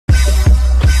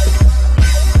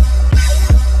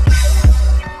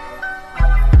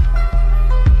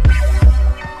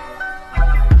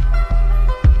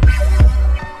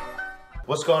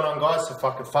What's going on, guys? So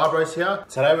fucking Fabro's here.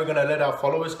 Today we're gonna let our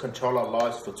followers control our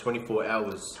lives for 24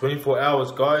 hours. 24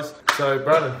 hours, guys. So,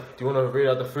 Brandon, do you want to read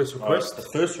out the first request? Right, the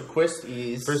first request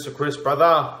is... First request,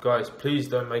 brother. Guys, please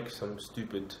don't make some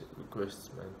stupid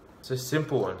requests, man. It's a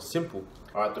simple one, simple.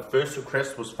 Alright, the first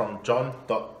request was from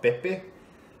John.Pepe.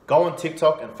 Go on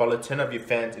TikTok and follow 10 of your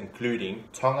fans, including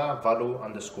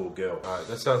Tonga_Valu_girl. Alright,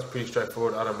 that sounds pretty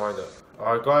straightforward. I don't mind that.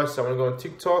 Alright, guys, so I'm gonna go on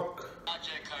TikTok.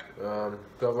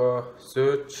 Cover,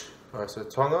 search. Alright, so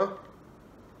Tonga.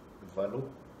 Valu,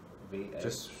 V-A.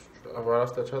 Just right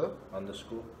after each other.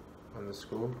 Underscore.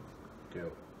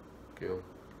 Girl.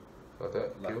 Like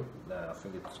that, girl? Nah, I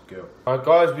think it's girl. Alright,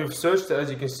 guys, we've searched it, as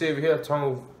you can see over here,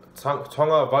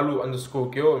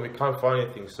 Tonga_Valu_girl, and we can't find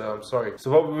anything, so I'm sorry.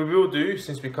 So what we will do,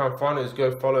 since we can't find it, is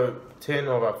go follow 10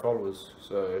 of our followers.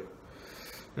 So,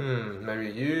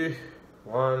 maybe you,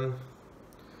 1,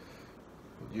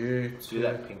 you, 2. Do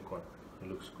that pink one, it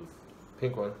looks good.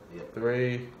 Pink one? Yeah.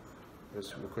 3,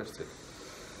 let's request it.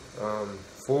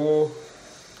 4,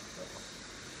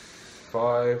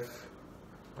 5,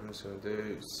 I'm just gonna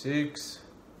do 6,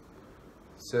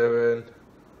 7,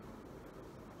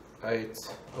 8,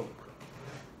 oh,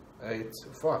 8,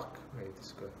 fuck, made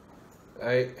this go,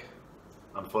 8,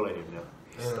 I'm following him now.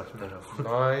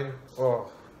 9,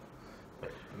 oh,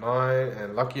 9,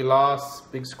 and lucky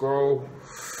last, big scroll,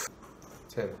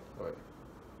 10, wait,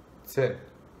 10.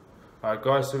 Alright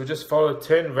guys, so we just followed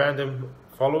 10 random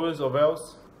followers of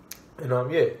ours, and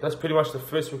yeah, that's pretty much the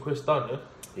first request done, yeah?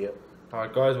 Yep.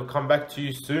 Alright guys, we'll come back to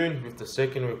you soon with the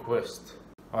second request.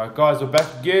 Alright guys, we're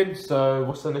back again, so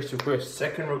what's the next request?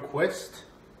 Second request,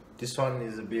 this one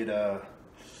is a bit,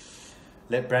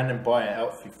 let Brandon buy an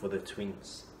outfit for the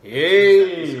twins.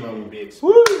 Yay! This one will be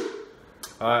Woo!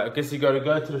 Alright, I guess you gotta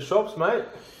go to the shops, mate.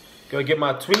 Go get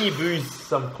my twinny boos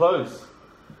some clothes.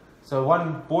 So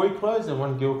 1 boy clothes and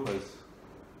 1 girl clothes.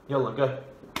 Yalla, go.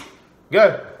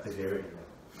 Go!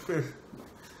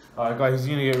 Alright guys, he's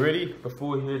gonna get ready.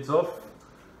 Before he heads off,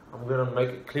 I'm gonna make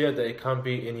it clear that it can't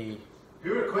be any...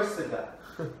 Who requested that?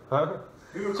 Huh?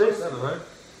 Who requested I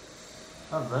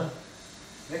don't know.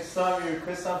 Next time you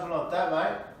request something like that,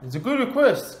 mate. It's a good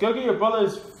request. Go get your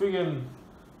brother's friggin'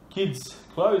 kids'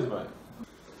 clothes, mate.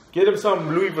 Get him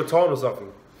some Louis Vuitton or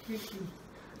something.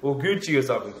 Or Gucci or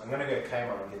something. I'm gonna go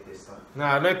Kmart and get this time.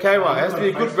 Nah, no Kmart. It has to be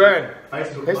a good brand. It has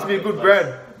to be a good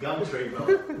brand. Gumtree, bro.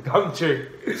 Gumtree.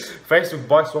 Facebook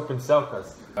buy, swap and sell,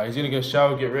 cuz. He's gonna go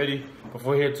shower, get ready.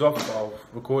 Before he heads off, I'll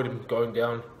record him going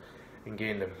down and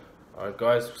getting them. Alright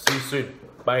guys, see you soon.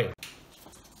 Bye.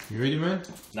 You ready, man?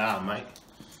 Nah, mate.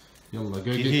 Yalla,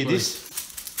 go you hear this?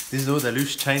 This is all the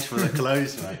loose change for the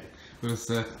clothes, mate. What's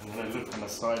that? I'm gonna look on the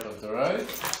side of the road.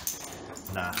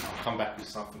 Nah, I'll come back with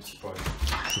something surprising.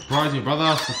 Surprise me,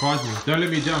 brother. Surprise me. Don't let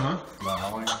me down, huh? No,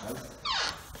 I won't.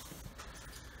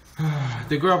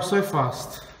 They grow up so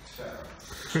fast.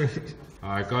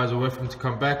 Alright guys, we'll wait for them to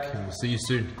come back and we'll see you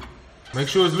soon. Make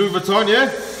sure it's Louis Vuitton,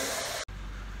 yeah?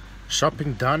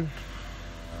 Shopping done.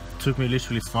 Took me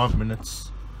literally 5 minutes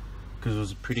because it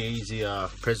was a pretty easy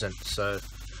present. So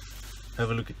have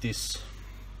a look at this.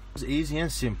 It's easy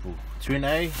and simple. Twin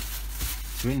A,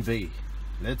 twin B.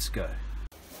 Let's go.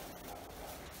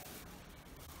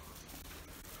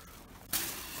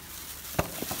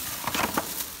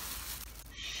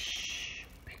 Shh,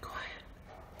 be quiet.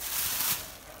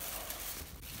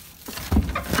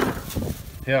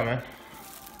 Yeah, man.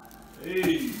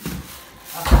 Hey.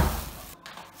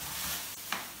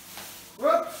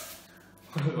 What?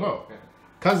 Whoa.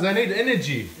 Cause they need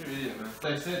energy. Yeah, man.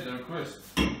 They said the request.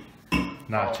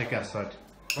 Nah, check outside.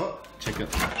 What? Check it.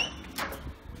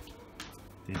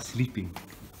 They're sleeping.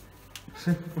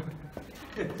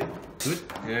 Good?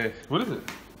 Yeah. What is it?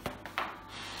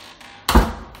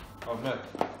 Oh man.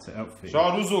 It's an outfit.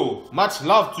 Sharuzo. Much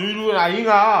love to you and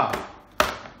Ainga.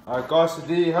 Alright guys, so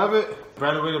there you have it.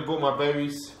 Brandon went and bought my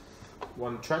babies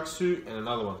 1 tracksuit and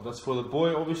another one. That's for the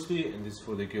boy obviously, and this is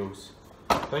for the girls.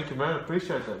 Thank you, man.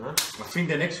 Appreciate that, man. I think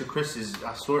the next request is,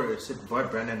 I saw it said buy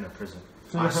Brandon a present.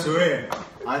 I swear.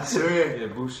 I swear. Yeah,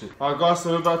 bullshit. Alright guys,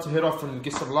 so we're about to head off and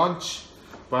get some lunch.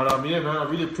 But yeah, man, I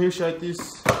really appreciate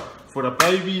this. For the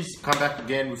babies, Come back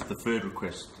again with the third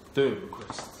request.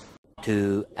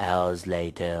 2 hours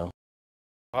later.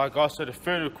 Alright guys, so the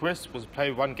third request was to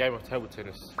play 1 game of table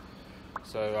tennis.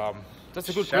 So that's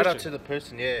a good Shout question. out to the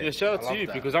person, yeah. Yeah, shout out I to love you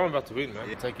that. because I'm about to win, man.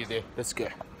 Yeah. Take you there. Let's go.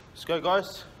 Let's go,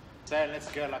 guys. Say let's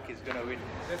go like he's gonna win.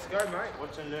 Let's go, mate.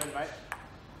 Watch and learn, mate.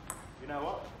 You know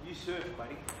what? You serve,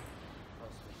 buddy.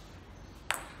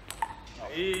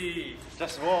 Hey.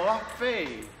 Just warm up, eh?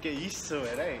 Get used to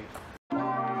it, eh?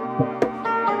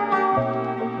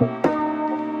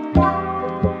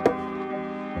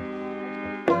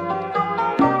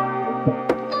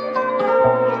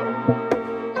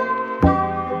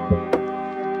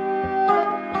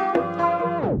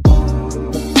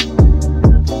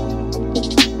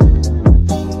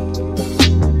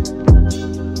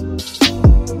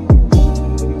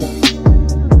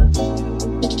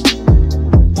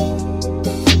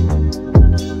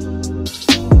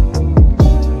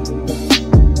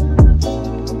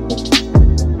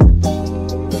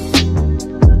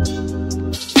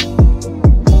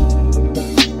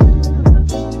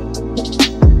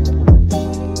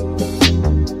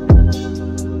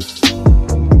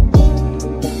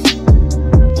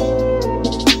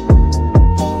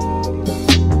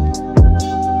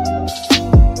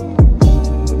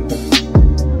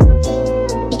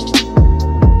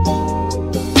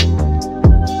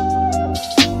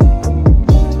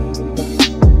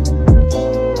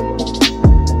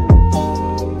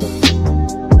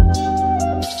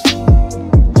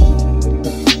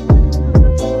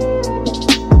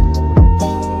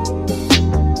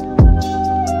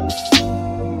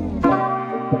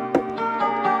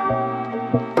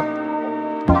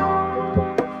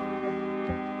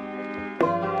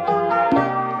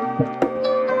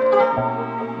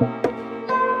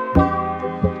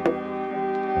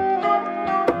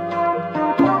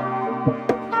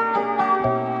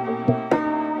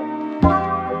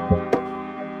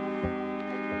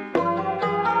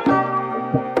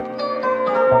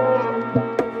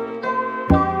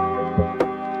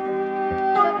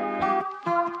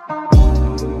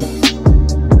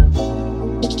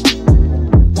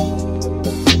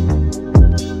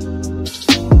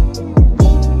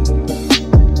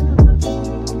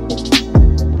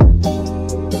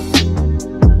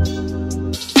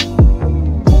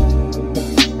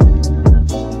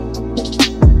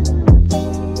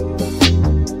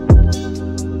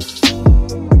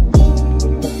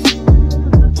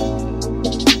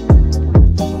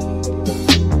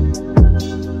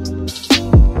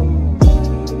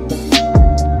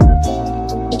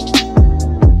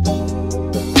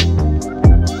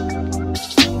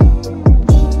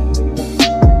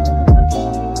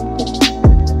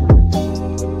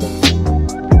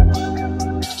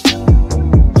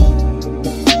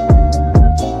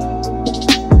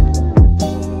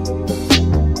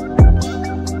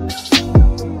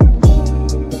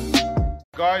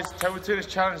 Tuna's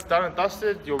challenge done and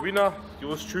dusted. Your winner,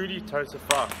 yours truly, Tony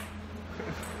Safar.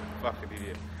 Fucking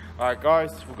idiot. Alright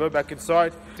guys, we'll go back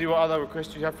inside, see what other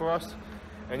requests you have for us.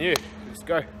 And yeah, let's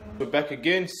go. We're back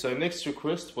again. So next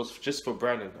request was just for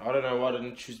Brandon. I don't know why they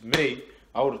didn't choose me.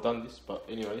 I would have done this, but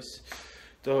anyways.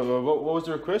 What was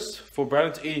the request? For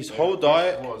Brandon to eat his whole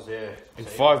diet in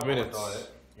 5 minutes.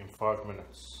 In 5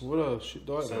 minutes. What a shit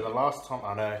diet. So the last time,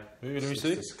 I know, Let me it's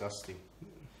see. disgusting.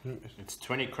 It's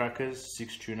 20 crackers,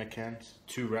 6 tuna cans,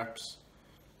 2 wraps,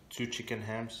 2 chicken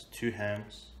hams, 2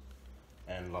 hams,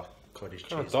 and like cottage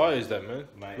cheese. What kind of diet is that, man?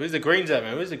 Mate. Where's the greens at,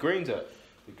 man? Where's the greens at?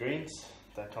 The greens,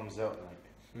 that comes out, mate.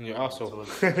 In your arsehole.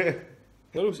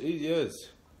 That looks easy as.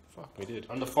 Fuck, we did.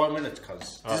 Under 5 minutes,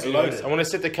 cuz. Alright, anyways, I want to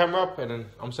set the camera up and then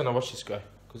I'm just gonna watch this guy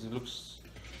because it looks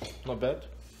not bad.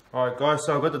 Alright, guys,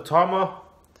 so I've got the timer.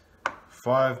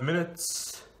 5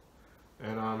 minutes.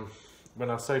 And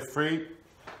when I say 3,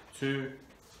 2,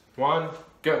 1,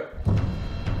 go.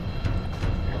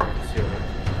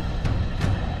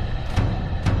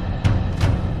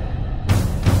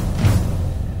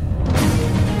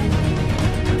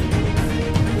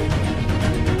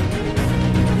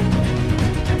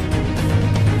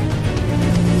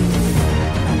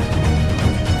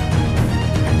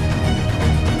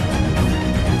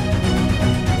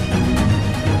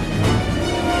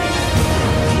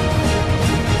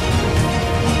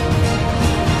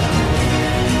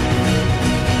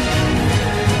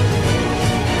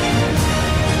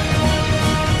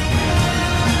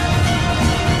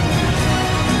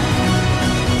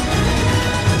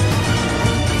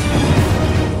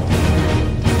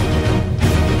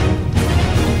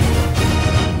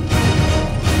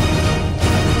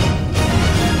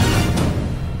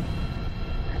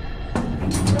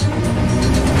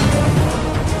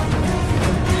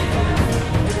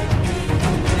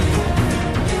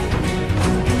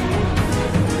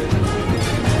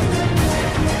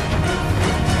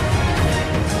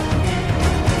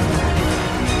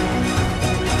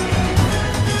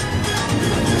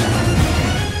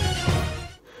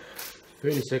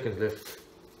 Seconds left.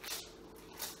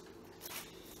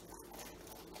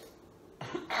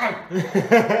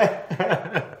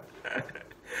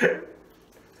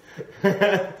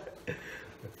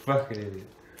 Fucking idiot.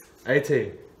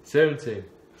 18, 17,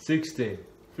 16,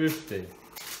 15.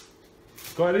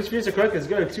 Go on, let's finish the crackers.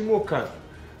 Go, 2 more, cunt.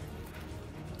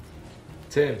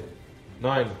 10,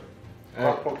 9,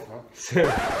 8,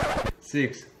 7,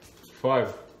 6,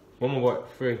 5. One more bite.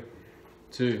 3,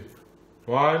 2,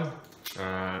 1.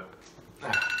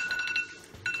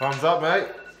 Thumbs up, mate.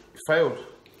 You failed.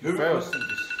 Who requested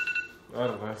this? I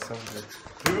don't know. Something.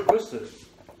 Who requested it?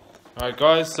 Alright,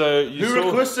 guys. So you Who saw.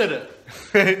 requested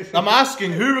it? I'm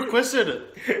asking, who requested it?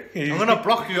 I'm gonna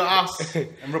block your ass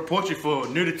and report you for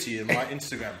nudity in my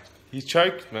Instagram. He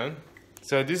choked, man.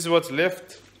 So this is what's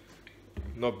left.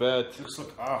 Not bad. Looks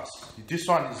like ass. This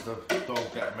one is the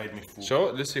dog that made me full. Show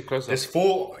it. Let's see closer. There's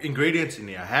 4 ingredients in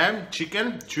here: ham,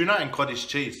 chicken, tuna, and cottage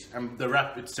cheese. And the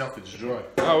wrap itself is dry.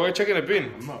 Oh, we're checking a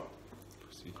bin. I'm not.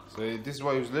 So this is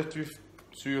what he was left with.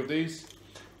 2 of these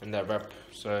and that wrap.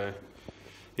 So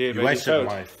yeah, You but he wasted failed.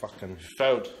 my fucking.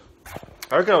 Failed.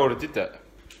 I reckon I would have did that.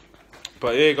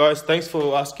 But yeah, guys, thanks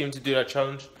for asking him to do that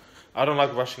challenge. I don't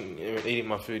like rushing eating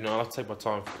my food. No, I like to take my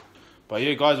time. But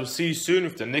yeah, guys, we'll see you soon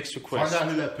with the next request. Find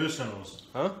out who that person was.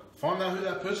 Huh? Find out who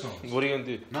that person was. What are you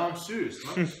gonna do? No, I'm serious.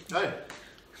 No. Hey,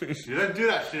 you don't do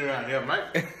that shit around here,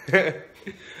 mate.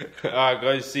 Alright,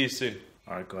 guys, see you soon.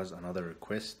 Alright, guys, another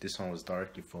request. This one was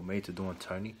directly for me to do on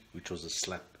Tony, which was a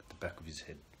slap at the back of his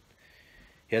head.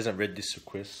 He hasn't read this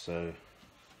request, so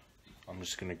I'm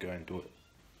just gonna go and do it.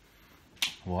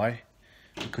 Why?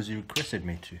 Because he requested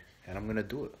me to, and I'm gonna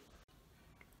do it.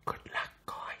 Good luck,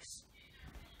 guys.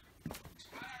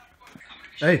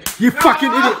 Hey, you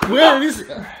fucking idiot! Where is it?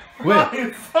 Where?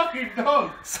 You fucking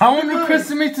dog! Someone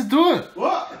requested me to do it.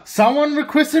 What? Someone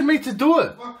requested me to do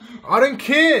it. I don't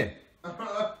care.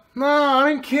 No, I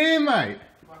don't care, mate.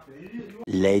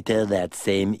 Later that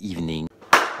same evening.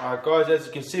 Alright, guys, as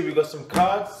you can see, we got some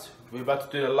cards. We're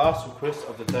about to do the last request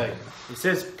of the day. It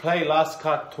says play last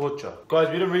card torture. Guys,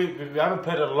 we haven't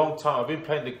played it in a long time. I've been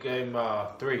playing the game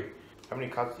 3. How many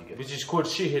cards do you get? Which is called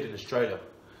Shithead in Australia.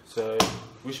 So,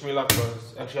 wish me luck,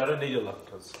 guys. Actually, I don't need your luck,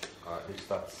 cuz. Alright, who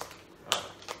starts?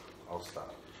 I'll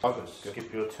start. I'll go.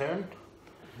 Skip your turn.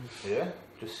 Yeah,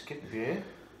 just skip here.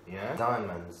 Yeah.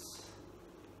 Diamonds.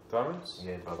 Diamonds?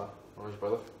 Yeah, brother. Orange,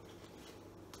 brother.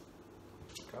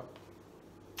 Cup.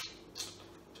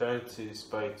 Change to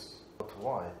spades. But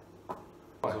why?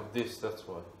 Because of this, that's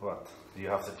why. What? Do you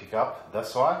have to pick up?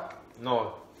 That's why?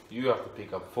 No. You have to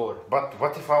pick up 4. But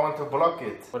what if I want to block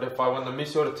it? What if I want to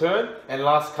miss your turn and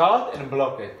last card and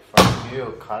block it? Fuck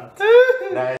you, cunt.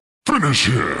 Nice. Finish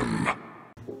him!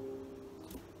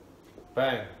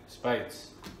 Bang.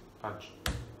 Spades. Punch.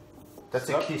 That's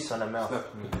Slap. a kiss on the mouth. Slap.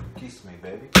 Kiss me,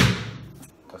 baby.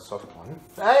 The soft one.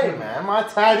 Hey, man, my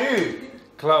tattoo.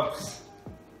 Clubs.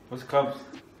 What's clubs?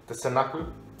 That's a knuckle.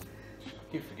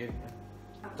 I keep forgetting,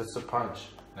 man. That's a punch.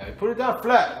 No, you put it down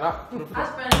flat. Nah, put it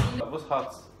flat. What's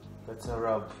hearts? That's a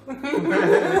rub.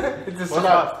 It's a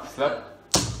slap. Slap.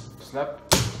 Slap.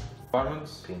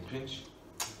 Diamonds. Pinch. Pinch.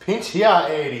 Pinch here,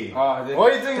 80. Ah,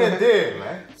 What are you doing there,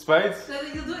 man? Spades. So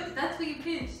you do it, that's what you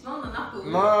pinch, not the knuckle.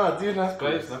 No, dude, that's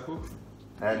Spades. Knuckle.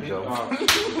 hand job.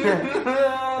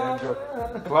 Hand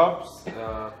job. Clubs.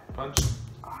 Punch.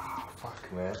 Ah,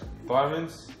 fuck, man.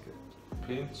 Diamonds.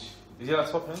 Pinch. Is he like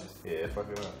swap hands? Yeah, fuck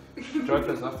it up.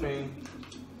 Jokers, nothing.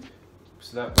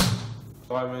 Slap.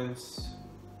 Diamonds.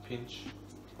 Pinch.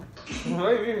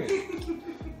 Wait.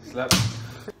 Slap.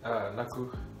 Knuckle.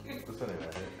 Doesn't even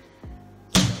hurt.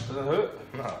 Doesn't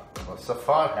hurt? No, well,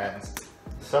 Safar hands.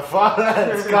 Safar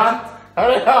hands, cunt.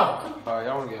 Hurry up. Oh,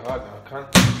 y'all wanna get hard now, can't.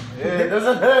 Yeah, it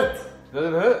doesn't hurt.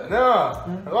 Doesn't hurt? No.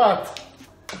 What?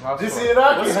 Last Do you one. see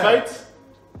that? What's spades?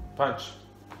 Punch.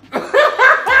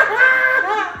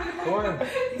 Come on.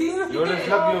 You wanna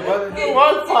slap your brother?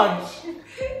 One punch.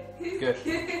 Good.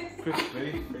 Quick,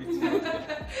 ready? 3, 2, 1.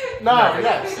 No,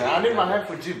 relax. I need my hand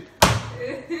for gym.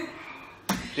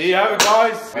 There you have it,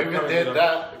 guys. Whoever did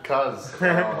that, cuz.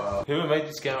 Whoever made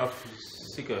this game up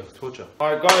sick of torture.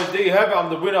 Alright guys, there you have it. I'm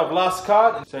the winner of last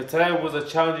card. So today was a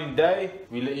challenging day.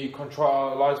 We let you control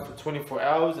our lives for 24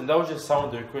 hours and that was just some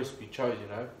of the requests we chose, you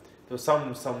know. There was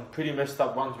some pretty messed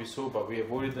up ones we saw, but we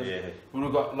avoided them. Yeah. We would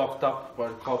have got locked up by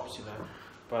the cops, you know.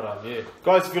 But yeah.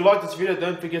 Guys, if you like this video,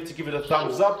 don't forget to give it a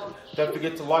thumbs up. Don't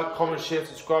forget to like, comment, share,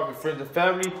 subscribe with friends and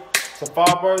family.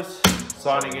 Safar Bros,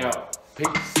 signing out.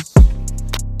 Peace.